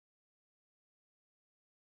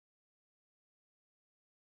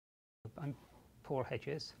I'm Paul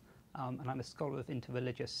Hedges, and I'm a scholar of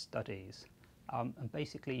interreligious studies. And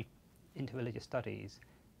basically, interreligious studies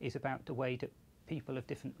is about the way that people of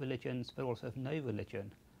different religions, but also of no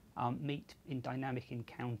religion, meet in dynamic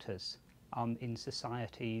encounters in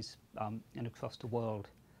societies and across the world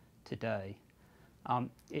today.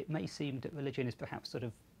 It may seem that religion is perhaps sort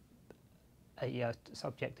of a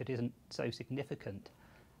subject that isn't so significant,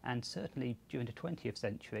 and certainly during the 20th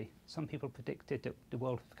century, some people predicted that the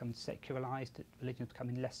world was becoming secularized, that religion was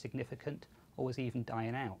becoming less significant, or was even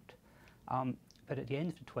dying out. But at the end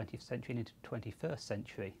of the 20th century and into the 21st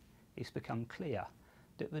century, it's become clear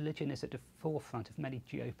that religion is at the forefront of many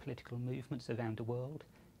geopolitical movements around the world.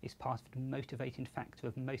 It's part of the motivating factor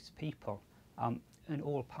of most people in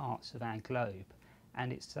all parts of our globe.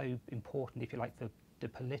 And it's so important, if you like, for the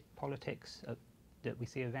politics that we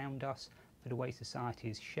see around us, for the way society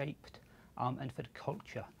is shaped, and for the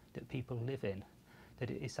culture that people live in, that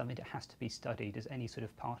it is something that has to be studied as any sort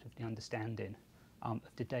of part of the understanding of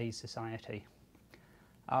today's society.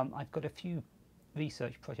 I've got a few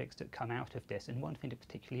research projects that come out of this, and one thing that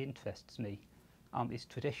particularly interests me is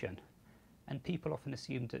tradition. And people often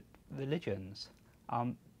assume that religions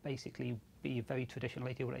basically be a very traditional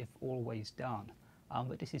idea, what they've always done,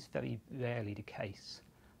 but this is very rarely the case.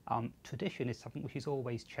 Tradition is something which is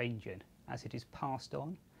always changing. As it is passed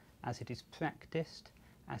on, as it is practiced,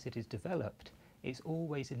 as it is developed, it's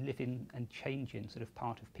always a living and changing sort of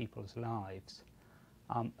part of people's lives.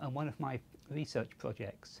 And one of my research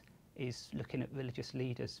projects is looking at religious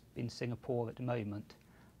leaders in Singapore at the moment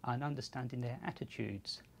and understanding their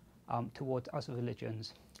attitudes towards other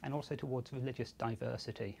religions and also towards religious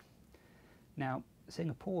diversity. Now,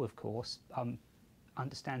 Singapore, of course,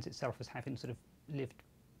 understands itself as having sort of lived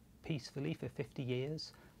peacefully for 50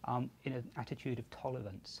 years in an attitude of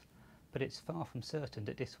tolerance, but it's far from certain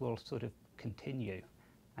that this will sort of continue,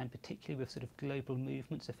 and particularly with sort of global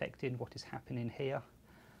movements affecting what is happening here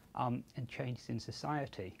and changes in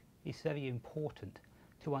society, it's very important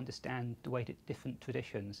to understand the way that different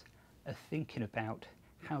traditions are thinking about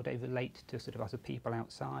how they relate to sort of other people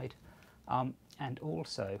outside, and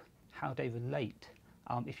also how they relate,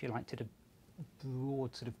 if you like, to the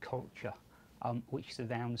broad sort of culture which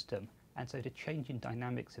surrounds them. And so the changing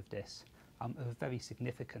dynamics of this are a very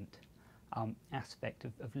significant aspect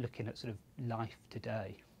of looking at sort of life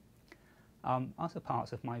today. Other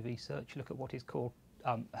parts of my research look at what is called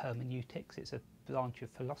hermeneutics. It's a branch of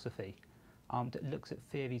philosophy that looks at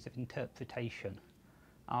theories of interpretation.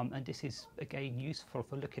 And this is, again, useful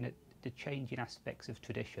for looking at the changing aspects of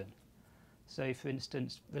tradition. So, for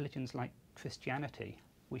instance, religions like Christianity,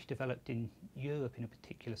 which developed in Europe in a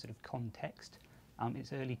particular sort of context,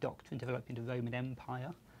 its early doctrine developed in the Roman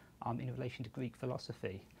Empire in relation to Greek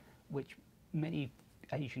philosophy, which many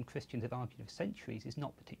Asian Christians have argued for centuries is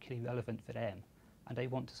not particularly relevant for them, and they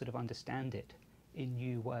want to sort of understand it in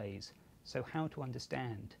new ways. So how to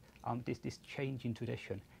understand this change in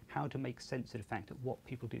tradition, how to make sense of the fact that what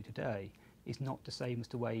people do today is not the same as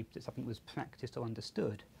the way that something was practiced or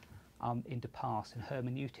understood in the past, and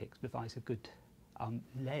hermeneutics provides a good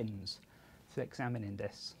lens for examining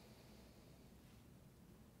this.